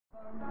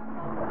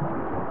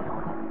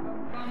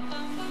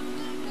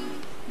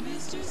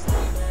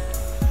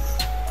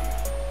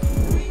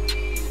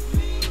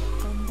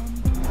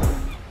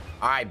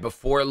All right,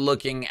 before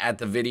looking at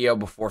the video,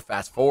 before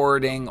fast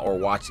forwarding or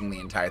watching the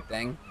entire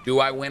thing, do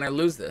I win or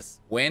lose this?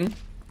 Win,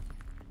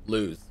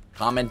 lose.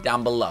 Comment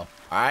down below. All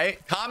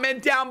right,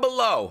 comment down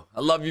below.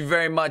 I love you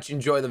very much.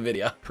 Enjoy the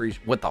video.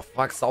 What the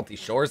fuck, Salty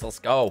Shores? Let's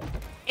go.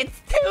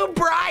 It's too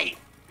bright.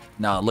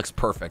 No, it looks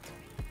perfect.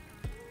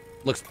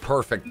 Looks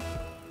perfect.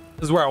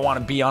 This is where I want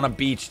to be, on a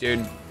beach,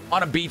 dude.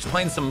 On a beach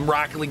playing some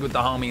Rocket League with the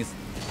homies.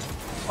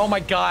 Oh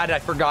my God, I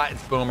forgot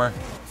it's Boomer.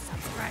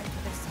 Subscribe to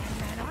the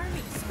Sandman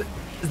armies.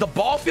 Does the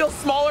ball feel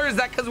smaller? Is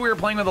that because we were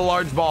playing with a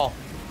large ball?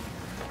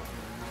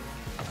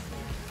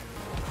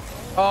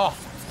 Oh,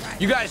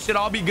 you guys should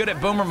all be good at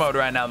Boomer mode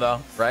right now,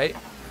 though, right?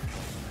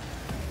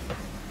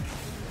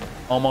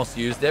 Almost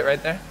used it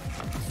right there.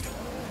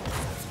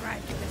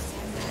 Subscribe to the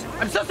Sandman armies.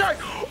 I'm so sorry.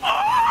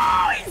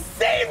 Oh, he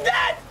saved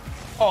that.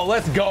 Oh,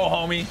 let's go,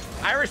 homie.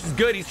 Irish is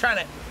good. He's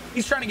trying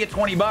to get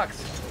 20 bucks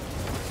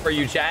for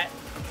you, chat.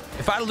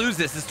 If I lose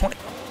this, it's 20.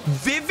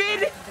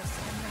 Vivid.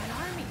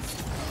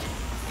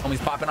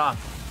 Homie's popping off.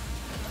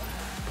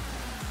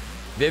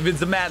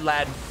 Vivid's a mad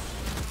lad.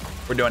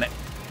 We're doing it.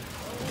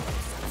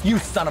 You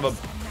son of a.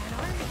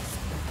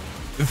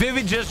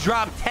 Vivid just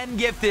dropped 10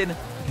 gifted.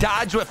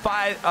 Dodge with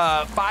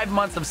 5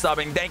 months of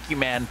subbing. Thank you,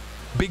 man.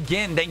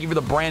 Begin. Thank you for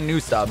the brand new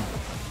sub.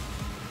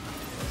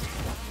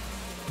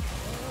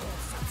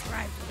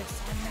 Subscribe to the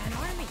Sandman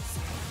armies.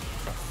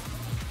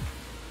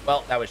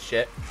 Well, that was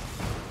shit.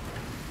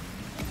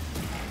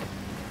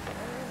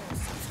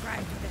 Subscribe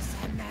to the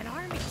Sandman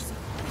armies.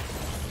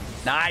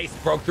 Nice.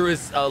 Broke through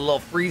his little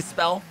freeze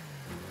spell.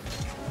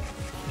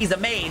 He's a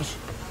mage.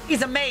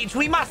 He's a mage.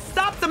 We must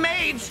stop the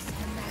mage.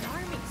 Sandman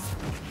armies.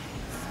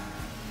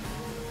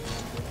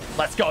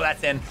 Let's go.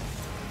 That's in.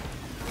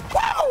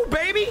 Whoa,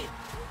 baby.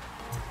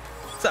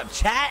 What's up,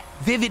 chat?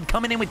 Vivid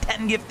coming in with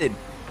 10 gifted.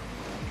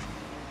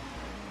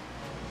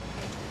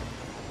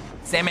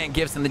 Sandman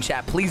gifts in the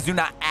chat. Please do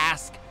not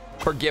ask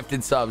for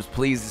gifted subs.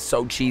 Please. It's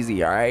so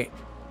cheesy. All right.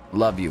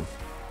 Love you.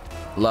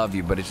 Love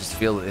you. But it just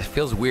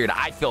feels weird.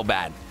 I feel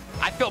bad.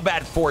 I feel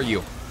bad for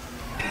you.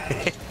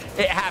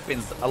 It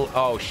happens.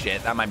 Oh,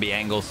 shit. That might be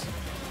Angles.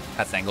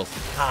 That's Angles.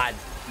 God.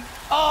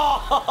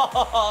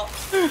 Oh,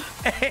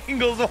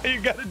 Angles, why you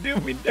gotta do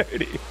me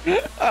dirty?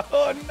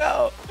 Oh,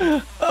 no.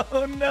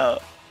 Oh, no.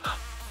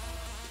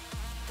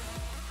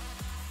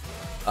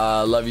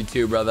 Love you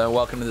too, brother.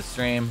 Welcome to the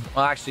stream.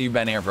 Well, actually, you've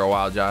been here for a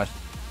while, Josh.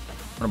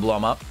 I'm gonna blow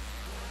him up.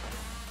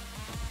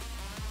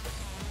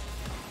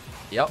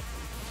 Yep.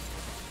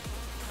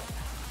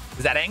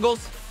 Is that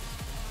Angles?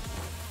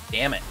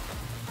 Damn it.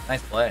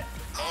 Nice play.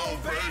 Oh,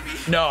 baby.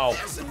 No.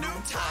 There's a new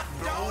top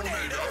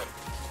donator.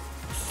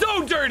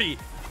 So dirty.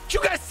 Did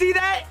you guys see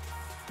that?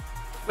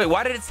 Wait,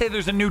 why did it say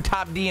there's a new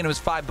top D and it was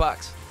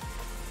 $5?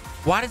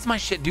 Why does my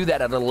shit do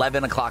that at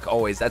 11 o'clock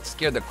always? That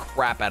scared the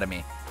crap out of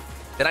me.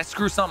 Did I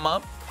screw something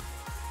up?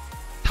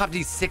 Top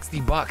D's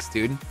 $60,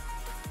 dude.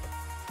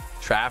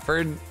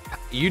 Trafford,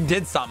 you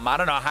did something. I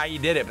don't know how you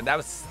did it, but that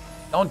was...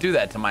 Don't do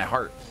that to my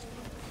heart.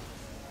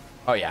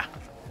 Oh, yeah.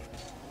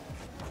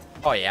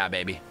 Oh, yeah,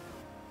 baby.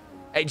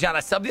 Hey, John, I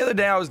subbed the other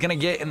day I was going to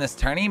get in this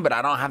tourney, but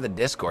I don't have the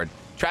Discord.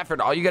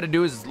 Trafford, all you got to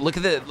do is look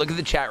at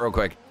the chat real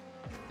quick.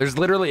 There's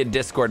literally a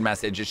Discord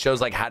message. It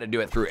shows like how to do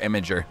it through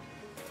Imager.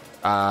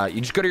 You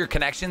just go to your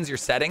connections, your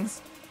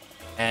settings,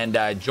 and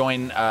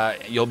join.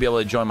 You'll be able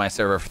to join my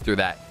server through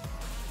that.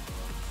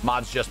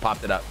 Mods just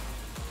popped it up.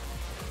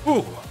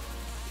 Ooh,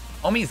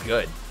 homie's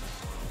good.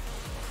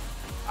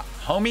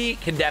 Homie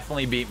can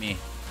definitely beat me.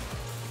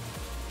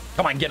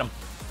 Come on, get him.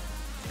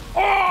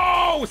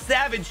 Oh,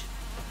 savage.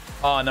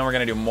 Oh, and then we're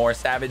gonna do more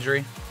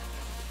savagery.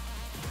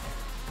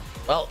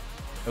 Well,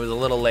 it was a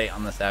little late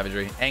on the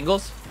savagery.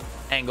 Angles,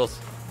 Angles.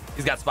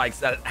 He's got spikes.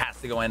 That has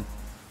to go in.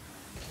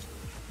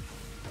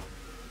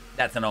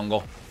 That's an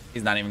angle.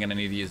 He's not even gonna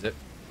need to use it.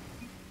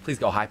 Please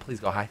go high. Please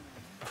go high.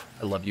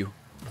 I love you.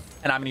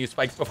 And I'm gonna use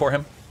spikes before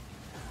him.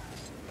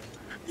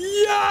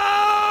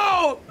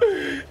 Yo!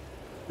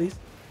 Please.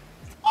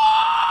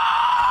 Oh!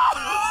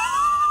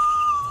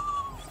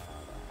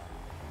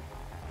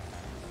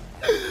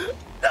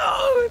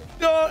 No,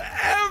 don't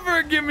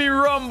ever give me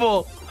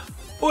rumble.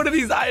 What are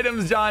these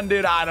items, John,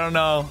 dude? I don't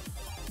know.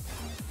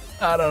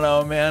 I don't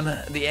know,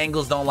 man. The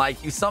angles don't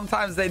like you.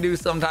 Sometimes they do,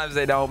 sometimes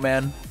they don't,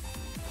 man.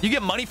 You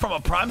get money from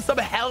a prime sub?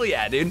 Hell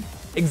yeah, dude.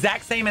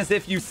 Exact same as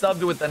if you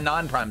subbed with a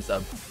non-prime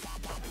sub.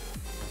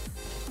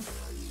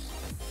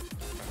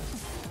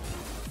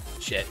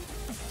 Shit.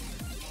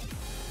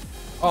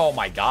 Oh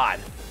my God.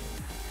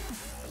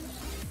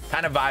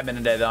 Kind of vibing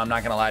today, though. I'm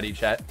not gonna lie to you,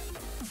 chat.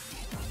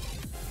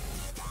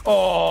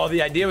 Oh,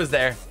 the idea was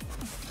there.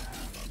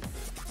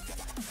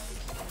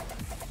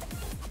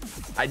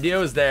 Idea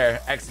was there.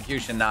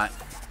 Execution not.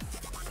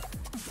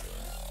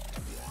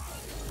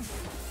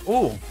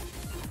 Ooh.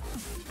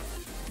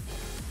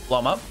 Blow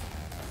him up.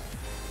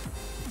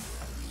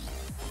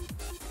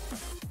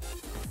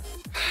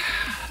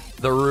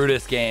 The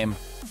rudest game.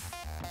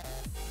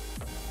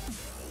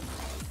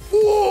 Ooh.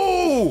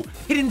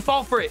 He didn't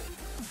fall for it.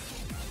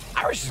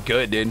 Irish is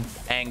good, dude.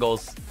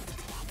 Angles.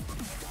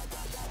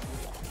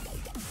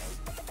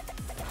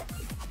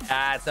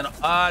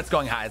 It's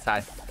going high. It's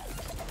high.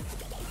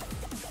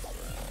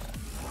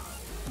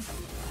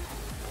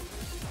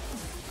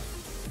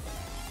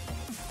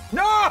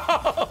 No!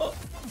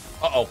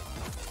 Uh-oh.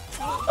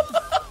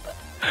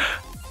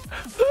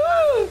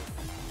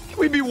 Can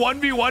we be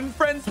 1v1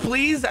 friends,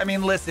 please? I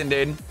mean, listen,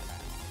 dude.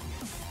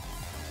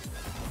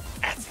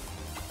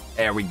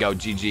 There we go,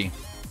 GG.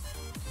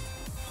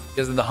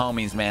 Because of the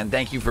homies, man.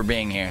 Thank you for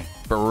being here.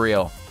 For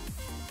real.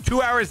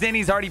 2 hours in,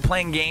 he's already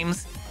playing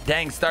games.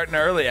 Dang, starting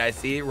early, I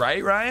see.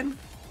 Right, Ryan?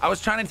 I was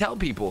trying to tell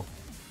people.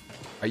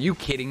 Are you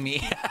kidding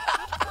me?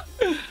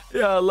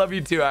 Yeah, I love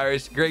you too,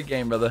 Irish. Great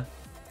game, brother.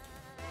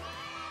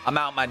 I'm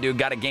out, my dude.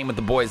 Got a game with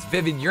the boys.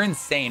 Vivid, you're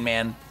insane,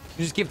 man.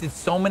 You just gifted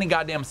so many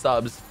goddamn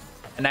subs,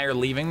 and now you're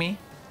leaving me?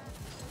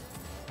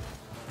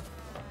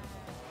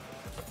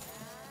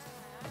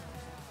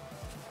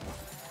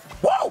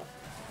 Whoa!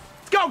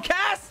 Let's go,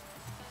 Cass!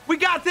 We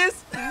got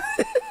this!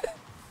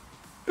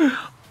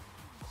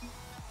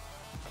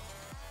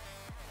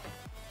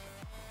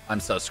 I'm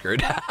so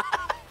screwed.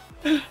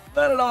 Not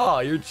at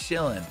all. You're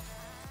chilling.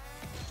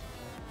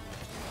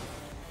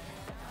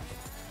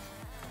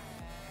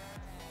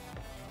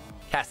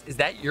 Cass, is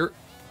that your...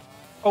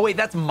 Oh, wait,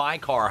 that's my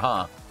car,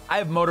 huh? I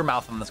have motor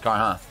mouth on this car,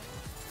 huh?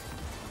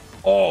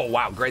 Oh,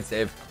 wow. Great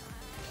save.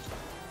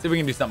 See if we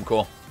can do something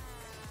cool.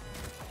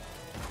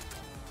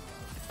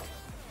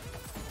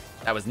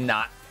 That was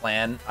not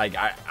planned. Like,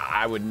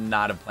 I would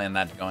not have planned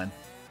that to go in.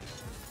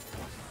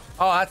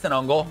 Oh, that's an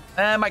own goal.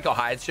 It might go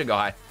high. It should go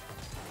high.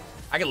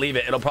 I can leave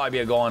it. It'll probably be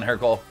a goal on her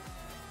goal.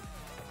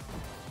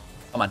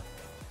 Come on.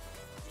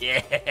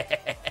 Yes.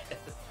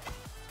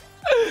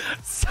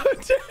 So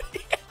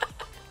dirty.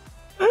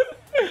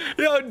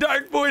 Yo,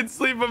 Dark Void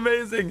Sleep,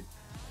 amazing.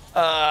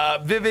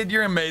 Vivid,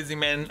 you're amazing,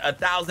 man.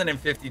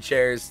 1,050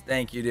 chairs.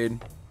 Thank you, dude.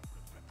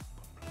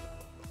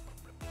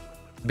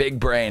 Big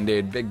brain,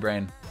 dude. Big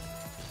brain.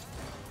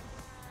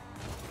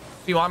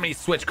 You want me to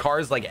switch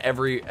cars like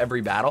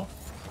every battle?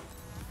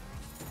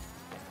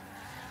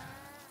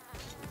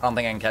 I don't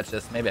think I can catch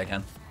this. Maybe I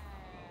can.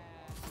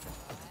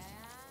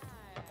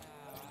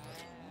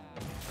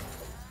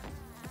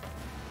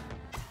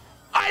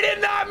 I did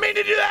not mean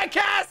to do that,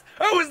 Cass!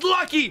 I was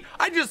lucky!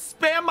 I just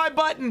spammed my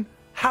button!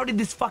 How did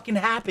this fucking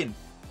happen?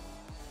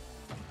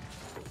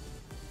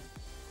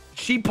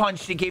 She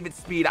punched, she gave it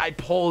speed, I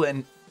pulled,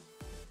 and...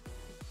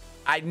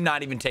 I'm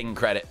not even taking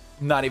credit.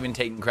 Not even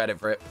taking credit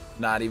for it.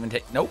 Not even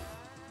take... Nope.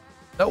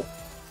 Nope.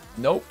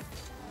 Nope.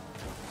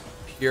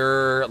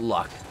 Pure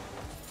luck.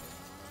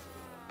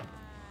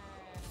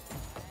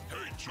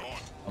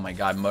 Oh my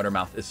god,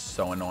 Motormouth is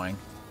so annoying.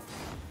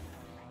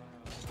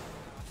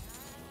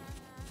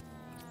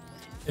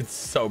 It's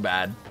so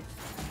bad.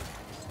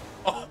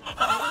 Oh.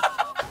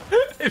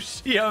 If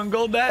she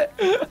ungled that,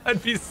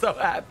 I'd be so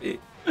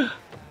happy.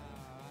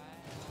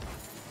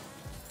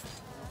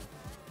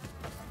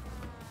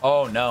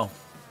 Oh no.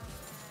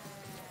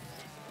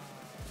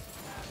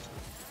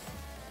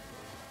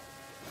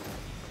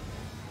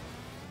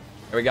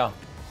 Here we go.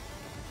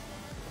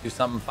 Do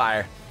something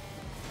fire.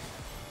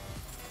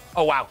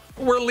 Oh, wow.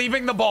 We're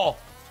leaving the ball.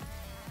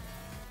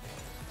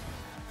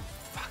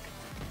 Fuck.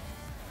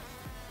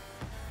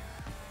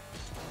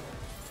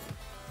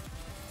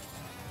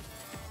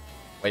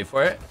 Wait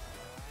for it.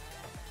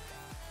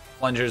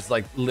 Plunger's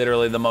like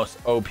literally the most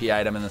OP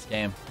item in this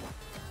game.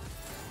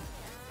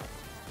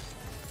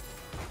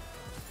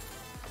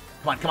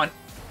 Come on, come on.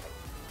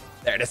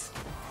 There it is.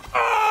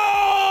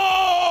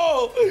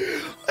 Oh!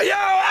 Yo,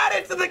 add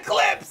it to the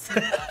clips.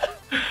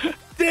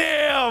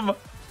 Damn.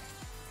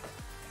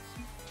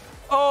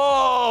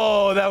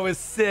 Oh, that was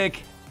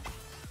sick.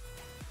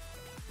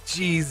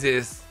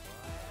 Jesus.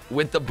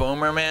 With the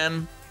boomer,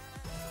 man.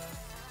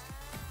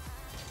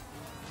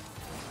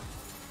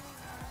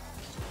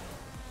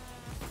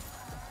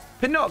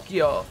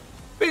 Pinocchio.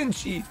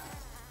 Vinci.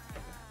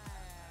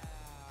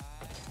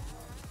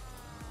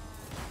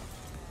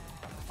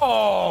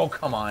 Oh,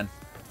 come on.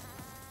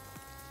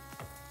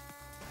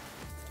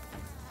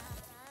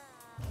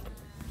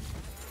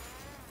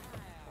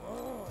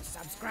 Oh,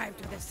 subscribe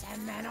to the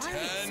Sandman Army.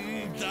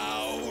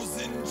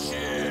 10,000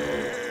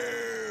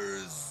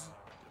 cheers!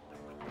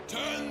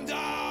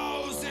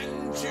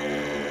 10,000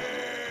 cheers!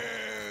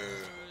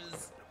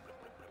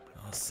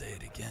 I'll say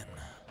it again.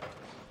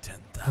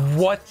 10,000.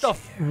 What?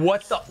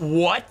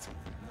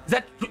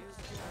 Is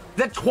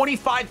that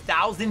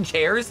 25,000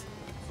 chairs?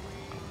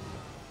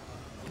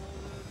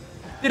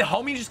 Did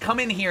homie just come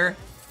in here?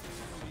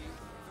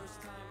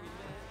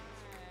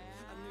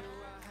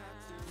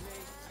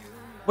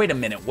 Wait a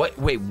minute. What?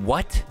 Wait,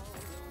 what?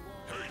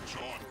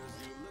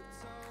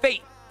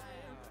 Fate.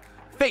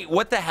 Fate,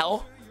 what the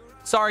hell?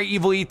 Sorry,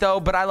 Evil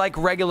Etho, but I like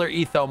regular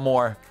Etho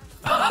more.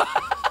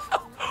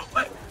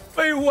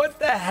 Wait, what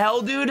the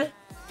hell, dude?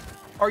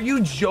 Are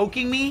you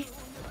joking me?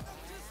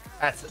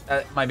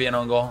 That might be an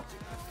own goal.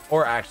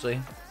 Or actually.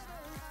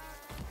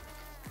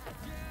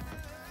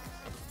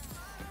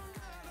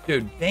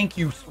 Dude, thank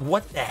you.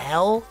 What the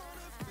hell?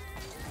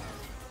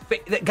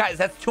 Guys,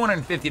 that's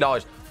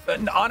 $250.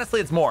 Honestly,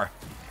 it's more.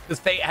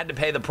 Because Fate had to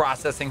pay the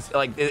processing.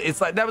 Like,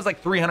 it's like that was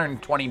like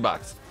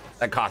 $320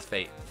 that cost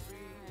Fate.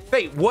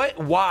 Fate, what?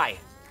 Why?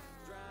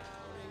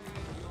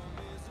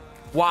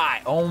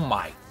 Why? Oh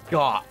my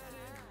God.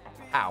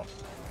 How?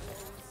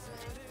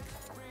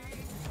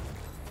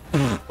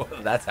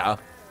 That's how.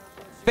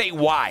 Fate,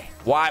 why?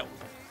 Why?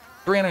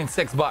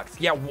 $306.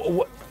 Yeah,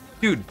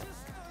 dude.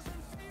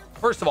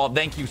 First of all,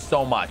 thank you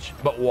so much.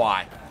 But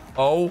why?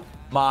 Oh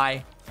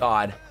my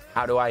God.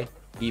 How do I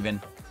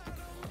even?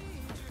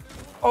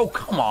 Oh,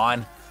 come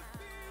on.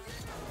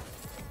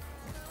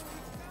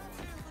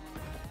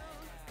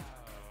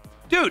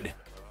 Dude.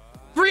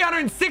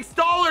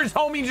 $306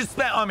 homie just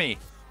spent on me.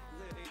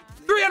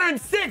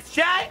 306,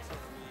 chat.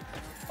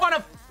 On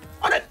a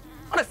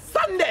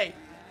Sunday.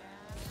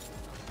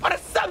 On a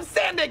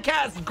Sunday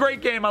cast.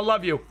 Great game. I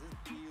love you.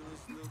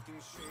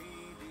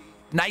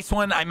 Nice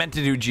one. I meant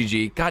to do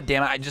GG. God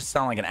damn it. I just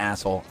sound like an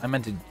asshole. I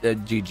meant to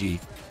GG.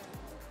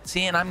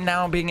 See, and I'm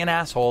now being an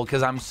asshole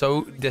because I'm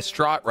so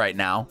distraught right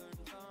now.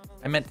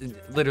 I meant to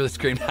literally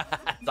scream.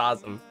 That's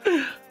awesome.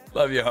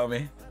 Love you,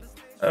 homie.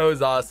 That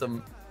was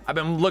awesome. I've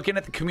been looking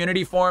at the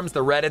community forums,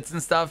 the Reddits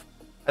and stuff.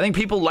 I think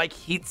people like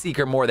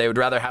Heatseeker more. They would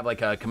rather have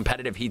like a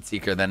competitive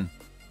Heatseeker than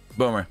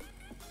Boomer.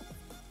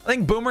 I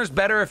think Boomer's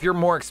better if you're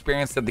more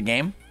experienced at the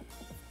game.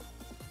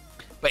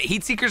 But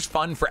Heatseeker's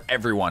fun for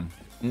everyone.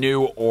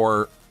 New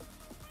or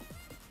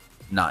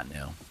not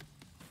new.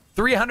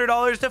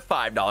 $300 to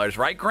 $5,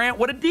 right, Grant?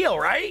 What a deal,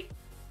 right?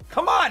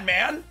 Come on,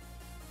 man.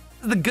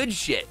 This is the good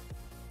shit.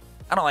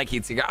 I don't like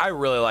Heatseeker. I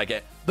really like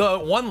it. The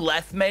one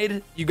Leth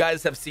made, you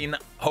guys have seen,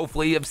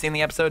 hopefully you have seen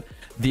the episode.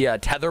 The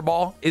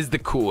tetherball is the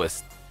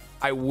coolest.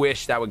 I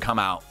wish that would come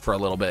out for a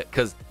little bit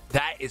because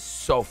that is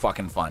so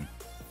fucking fun.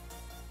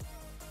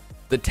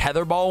 The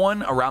tetherball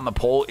one around the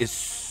pole is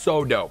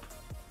so dope.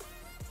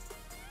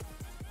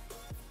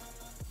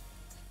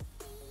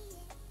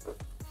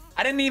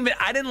 I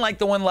didn't like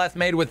the one Leth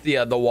made with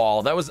the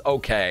wall. That was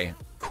okay.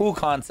 Cool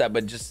concept,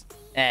 but just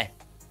eh.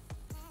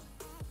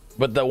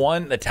 But the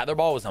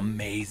tetherball was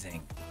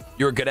amazing.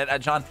 You were good at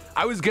that, John?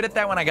 I was good at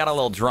that when I got a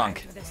little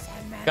drunk.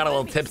 Got a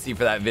little tipsy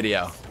for that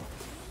video.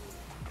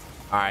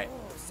 All right.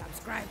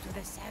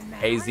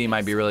 AZ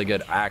might be really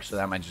good. Actually,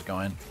 that might just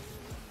go in.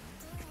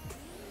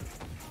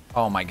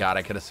 Oh my God,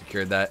 I could have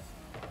secured that.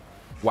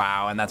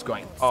 Wow, and that's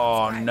going.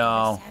 Oh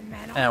no.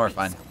 We're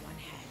fine.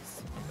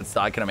 But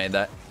still, I could have made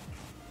that.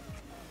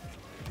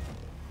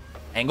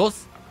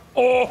 Angles?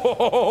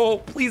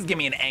 Oh, please give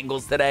me an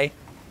angles today.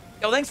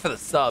 Yo, thanks for the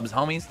subs,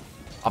 homies.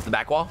 Off the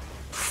back wall.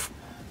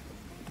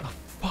 The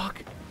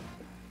fuck?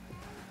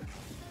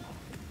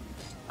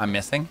 I'm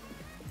missing.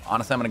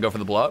 Honestly, I'm gonna go for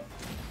the blow up.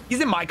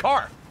 He's in my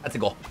car. That's a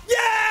goal.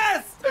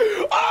 Yes!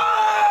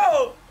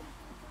 Oh!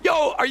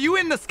 Yo, are you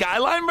in the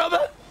skyline,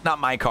 brother? Not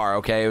my car,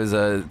 okay? It was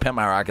a Pimp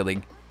My Rocket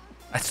League.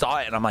 I saw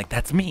it and I'm like,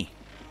 that's me.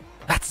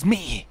 That's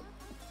me.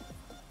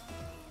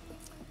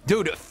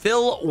 Dude,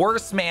 Phil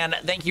Worstman,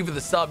 thank you for the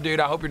sub,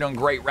 dude. I hope you're doing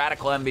great.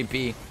 Radical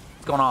MVP.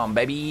 What's going on,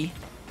 baby?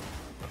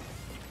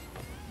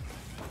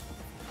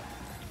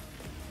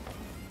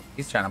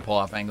 He's trying to pull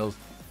off angles.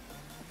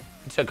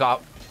 He took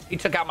out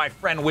my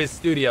friend Wiz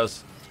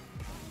Studios.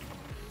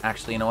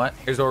 Actually, you know what?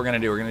 Here's what we're gonna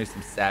do. We're gonna do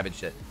some savage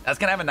shit. That's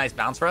gonna have a nice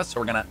bounce for us, so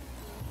we're gonna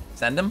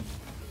send him.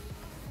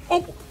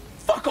 Oh,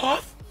 fuck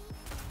off.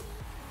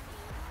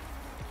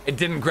 It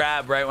didn't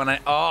grab right when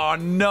oh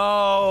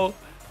no.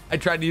 I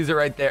tried to use it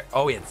right there.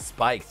 Oh, he had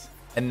spikes.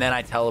 And then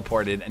I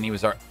teleported and he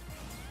was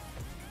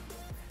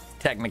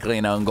technically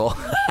an own goal.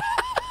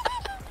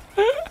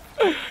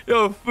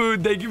 Yo,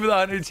 Food, thank you for the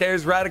 100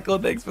 shares. Radical,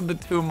 thanks for the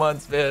 2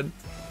 months, man.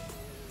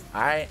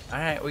 All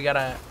right, we got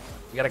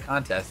a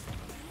contest.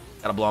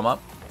 Gotta blow him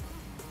up.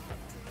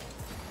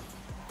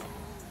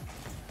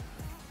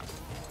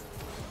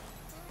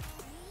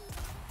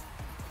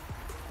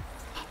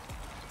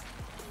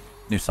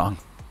 New song.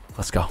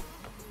 Let's go.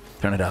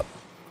 Turn it up.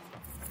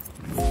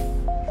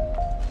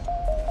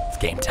 It's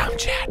game time,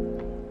 chat.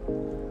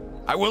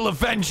 I will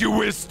avenge you,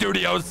 Wiz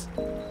Studios.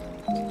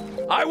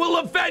 I will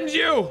avenge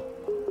you.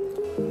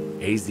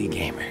 AZ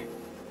Gamer.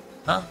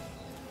 Huh?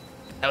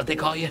 That what they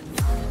call you?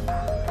 All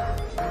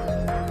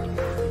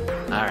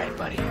right,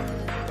 buddy.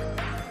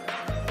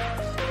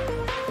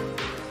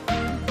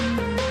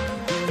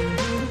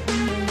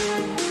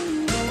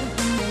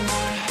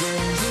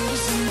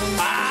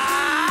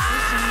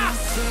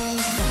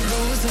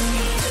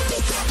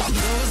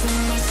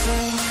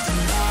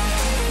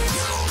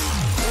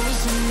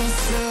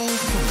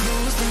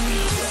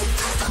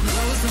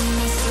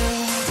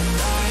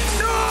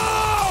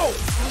 No!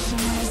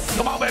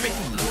 Come on, baby.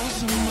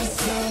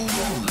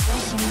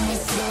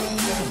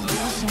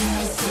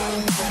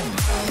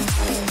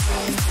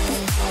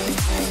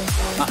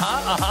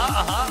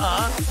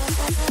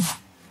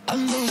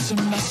 I'm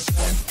losing myself.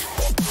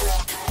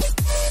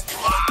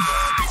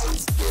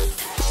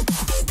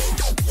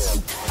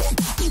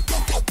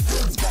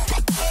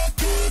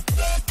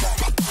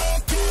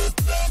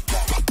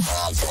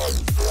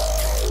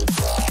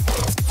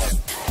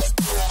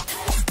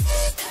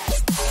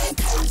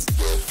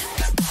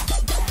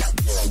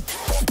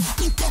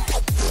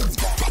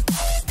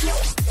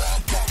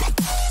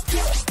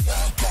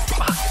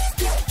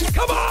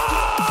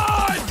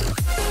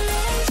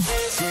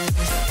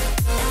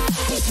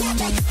 No!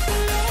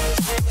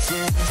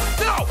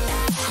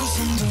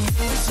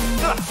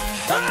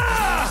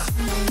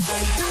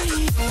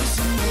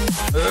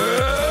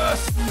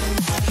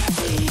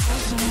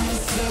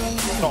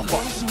 Oh,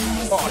 fuck.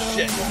 Oh,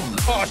 shit.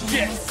 Oh,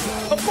 shit.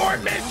 Abort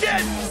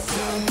mission!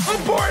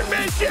 Abort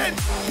mission!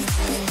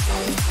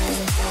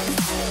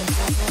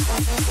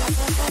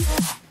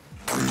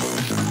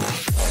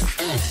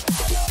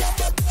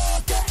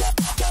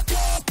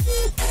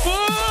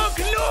 Fuck,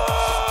 no!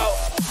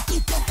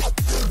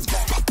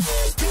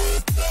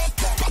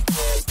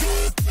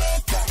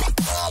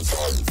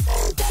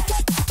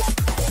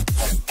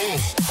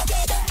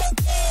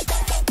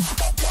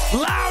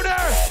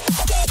 Louder!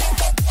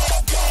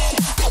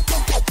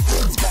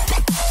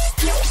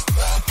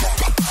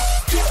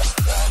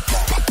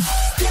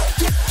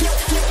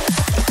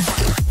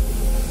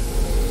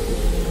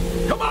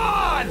 Come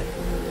on!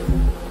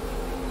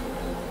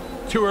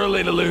 Too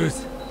early to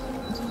lose.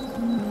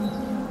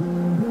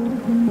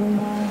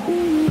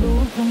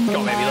 Go,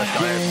 baby, let's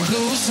go.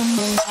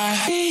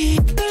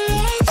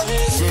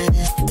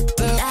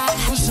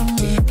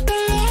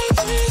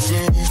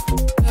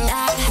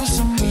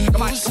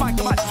 Come on, come on,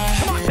 come on.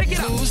 Come on, pick it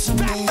up.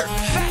 Faster,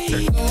 faster.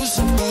 I'm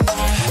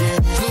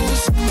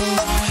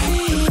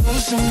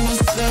losing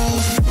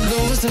myself tonight.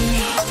 Losing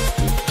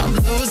myself, I'm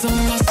losing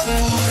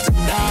myself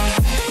tonight.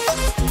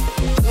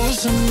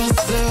 Losing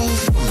myself,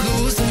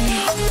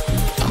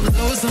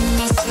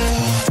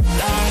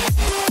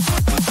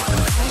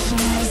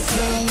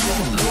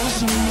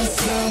 losing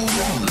myself,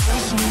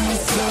 losing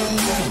myself,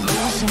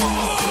 losing myself.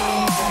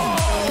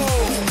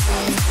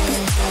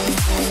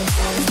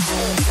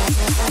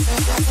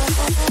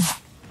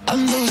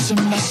 I'm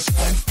losing myself.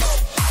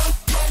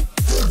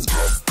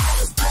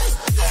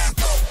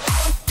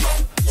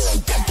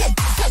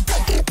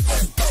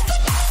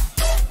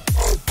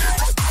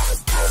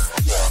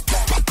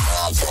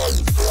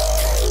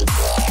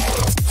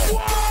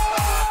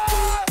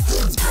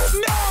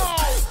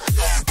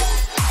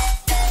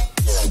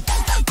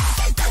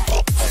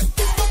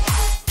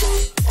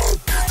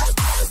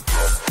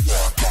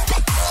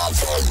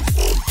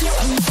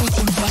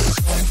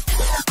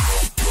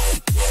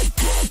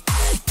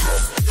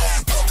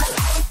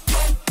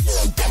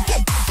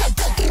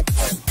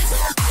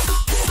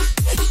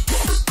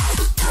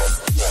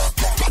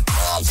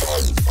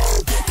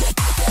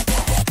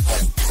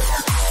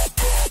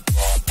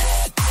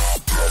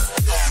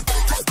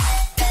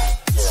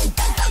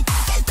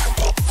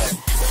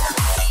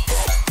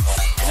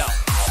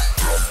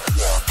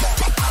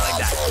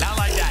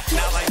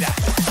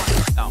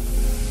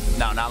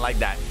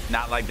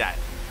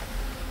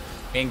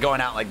 Ain't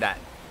going out like that.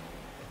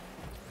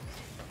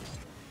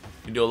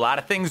 You do a lot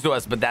of things to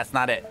us, but that's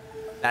not it.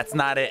 That's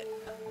not it.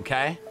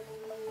 Okay?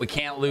 We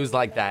can't lose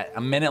like that.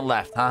 A minute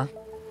left, huh?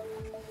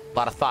 A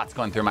lot of thoughts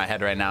going through my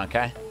head right now,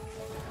 okay?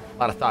 A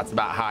lot of thoughts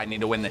about how I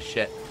need to win this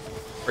shit.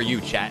 For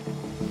you, chat.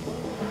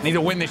 I need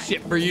to win this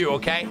shit for you,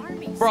 okay?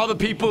 For all the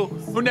people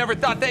who never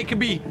thought they could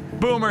be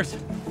boomers.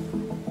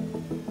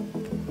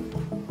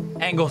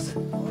 Angles.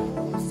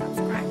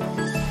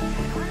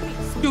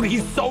 Dude,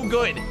 he's so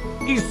good.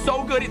 He's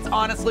so good, it's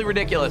honestly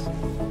ridiculous.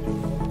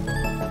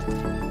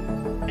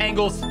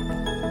 Angles.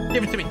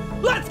 Give it to me.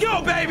 Let's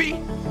go, baby.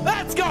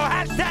 Let's go.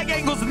 Hashtag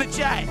angles in the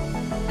chat.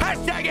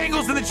 Hashtag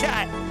angles in the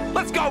chat.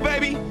 Let's go,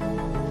 baby.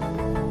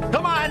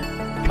 Come on.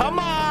 Come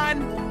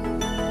on.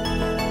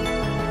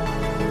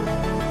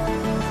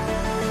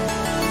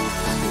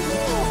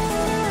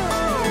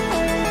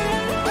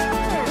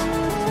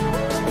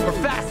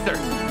 We're faster.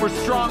 We're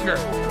stronger.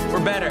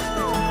 We're better.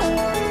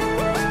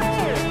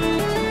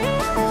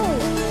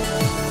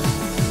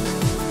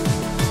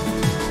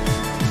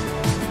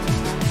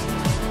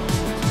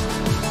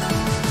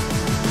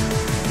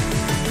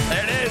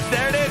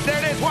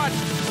 Watch.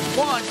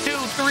 1, 2,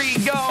 3,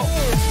 go.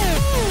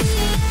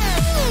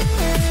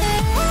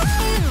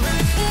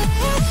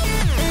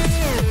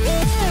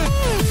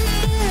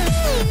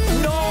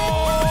 No.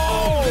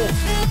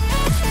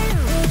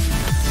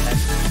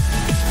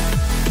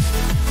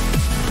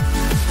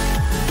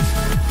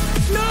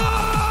 No.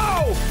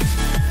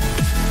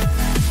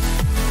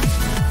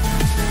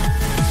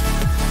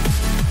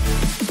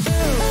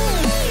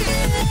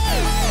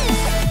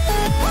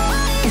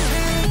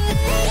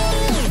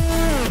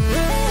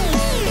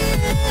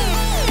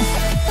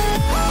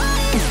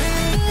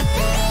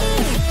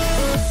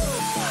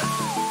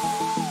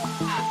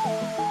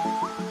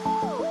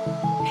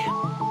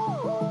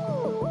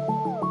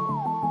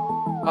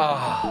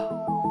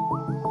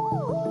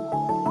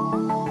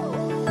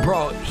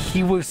 Bro,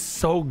 he was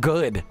so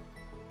good.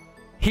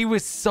 He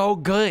was so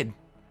good.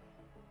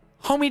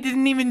 Homie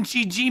didn't even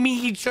GG me.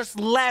 He just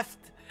left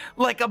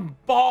like a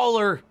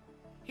baller.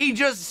 He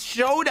just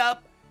showed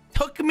up,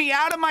 took me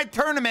out of my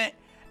tournament,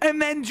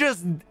 and then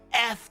just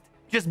effed,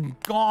 just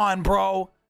gone, bro.